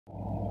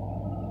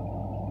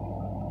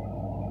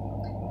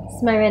This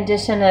is my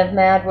rendition of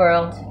Mad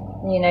World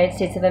in the United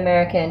States of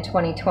America in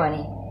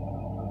 2020.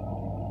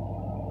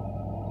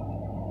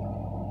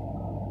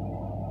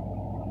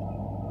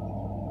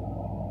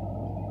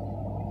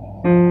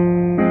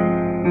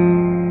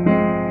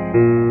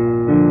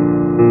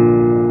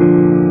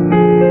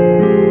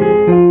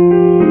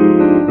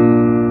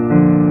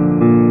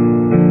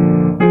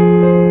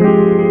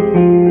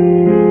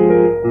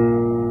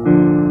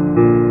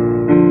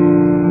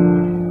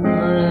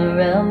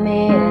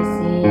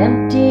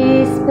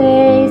 Empty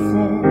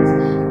spaces,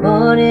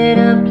 boarded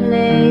up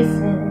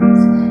places,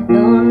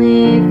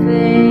 lonely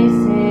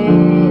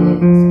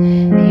faces,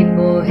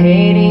 people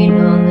hating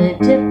on the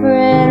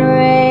different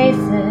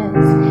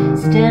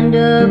races. Stand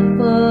up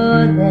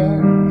for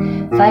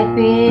them, fight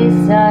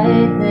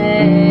beside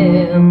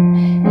them,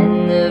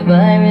 and the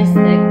virus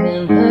that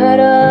can hurt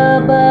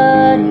our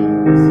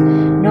bodies.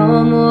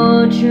 No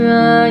more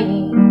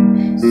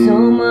trying, so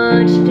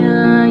much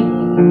dying.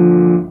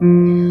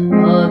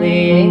 All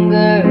the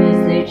anger as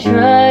they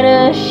try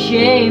to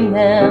shame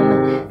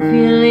them,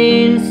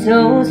 feeling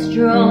so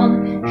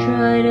strong,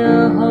 try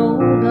to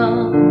hold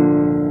on.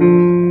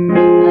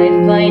 I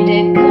find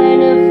it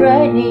kind of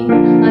frightening,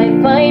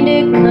 I find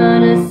it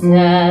kind of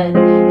sad,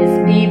 as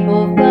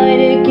people fight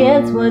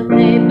against what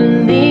they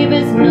believe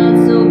is not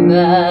so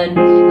bad.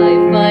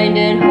 I find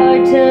it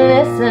hard to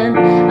listen,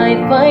 I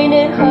find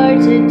it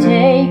hard to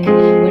take,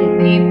 when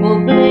people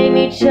blame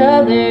each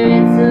other.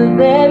 It's a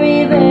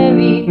very,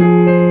 very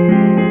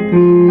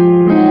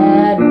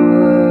bad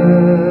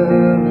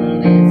world.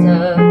 It's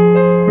a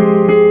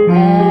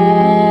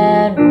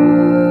bad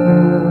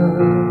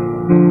world.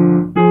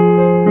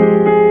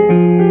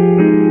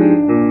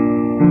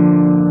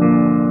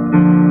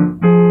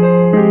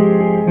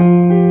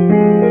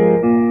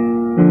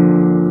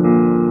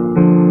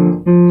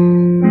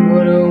 Go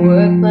to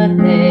work but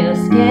they are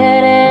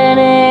scared and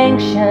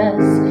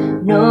anxious.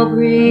 No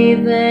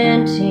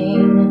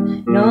preventing,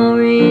 no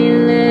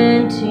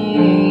relenting.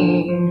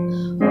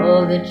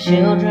 All the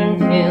children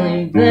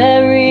feeling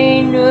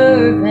very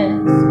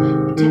nervous,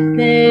 protect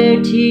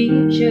their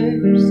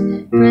teachers,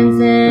 friends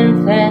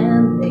and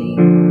family.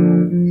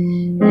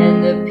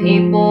 And the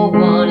people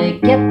want to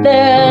get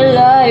their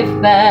life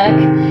back,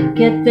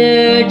 get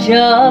their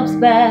jobs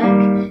back,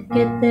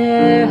 get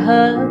their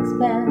hugs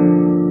back.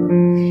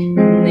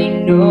 And they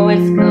know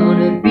it's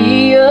gonna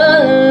be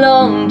a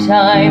long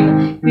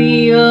time,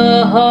 be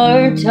a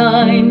hard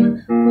time,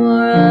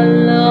 for a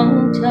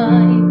long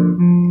time.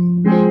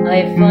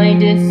 I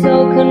find it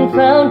so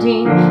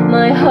confounding,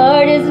 my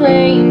heart is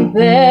laying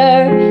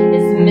bare,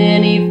 as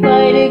many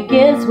fight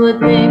against what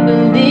they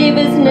believe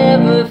is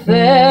never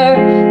fair.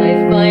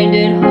 I find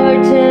it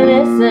hard to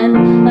listen,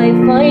 I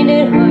find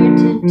it hard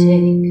to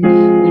take,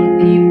 when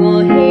people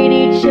hate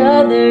each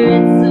other.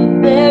 It's a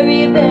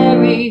very,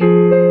 very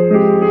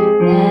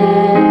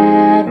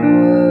bad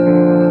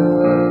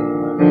world.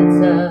 It's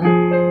a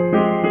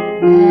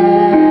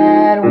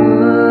bad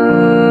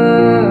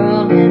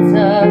world. It's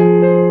a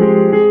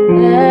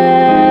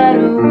bad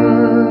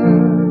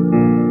world.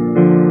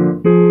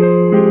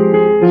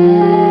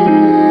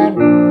 Bad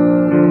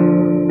world.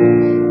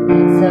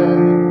 It's a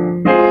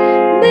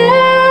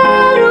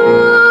bad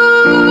world.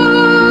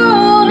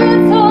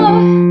 It's a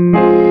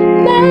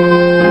bad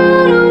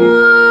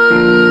world.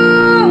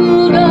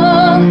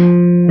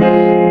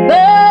 A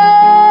bad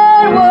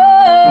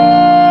world.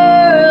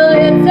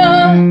 It's a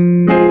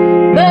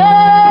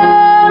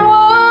bad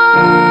world.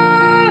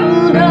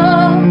 A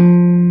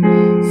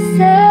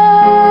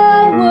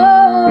sad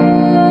world.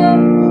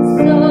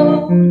 So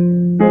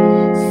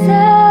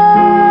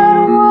sad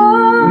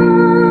world.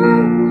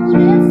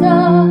 It's a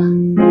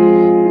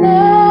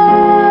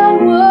mad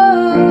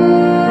world.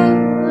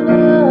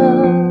 A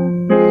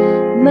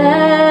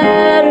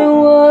mad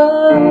world.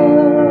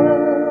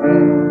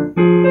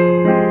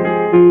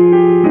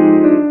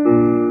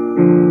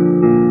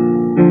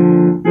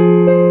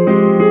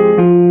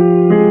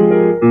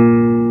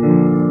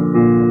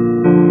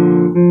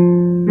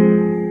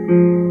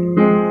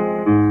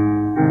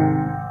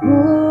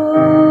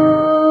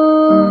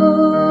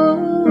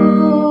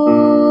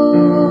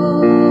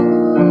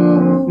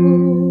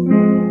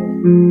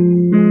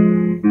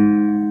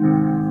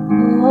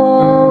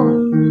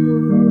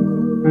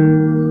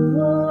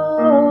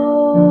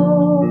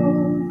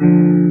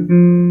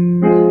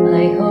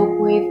 I hope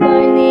we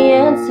find the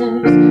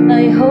answers,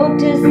 I hope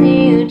to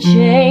see a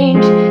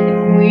change.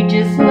 If we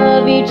just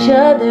love each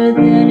other,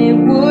 then it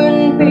would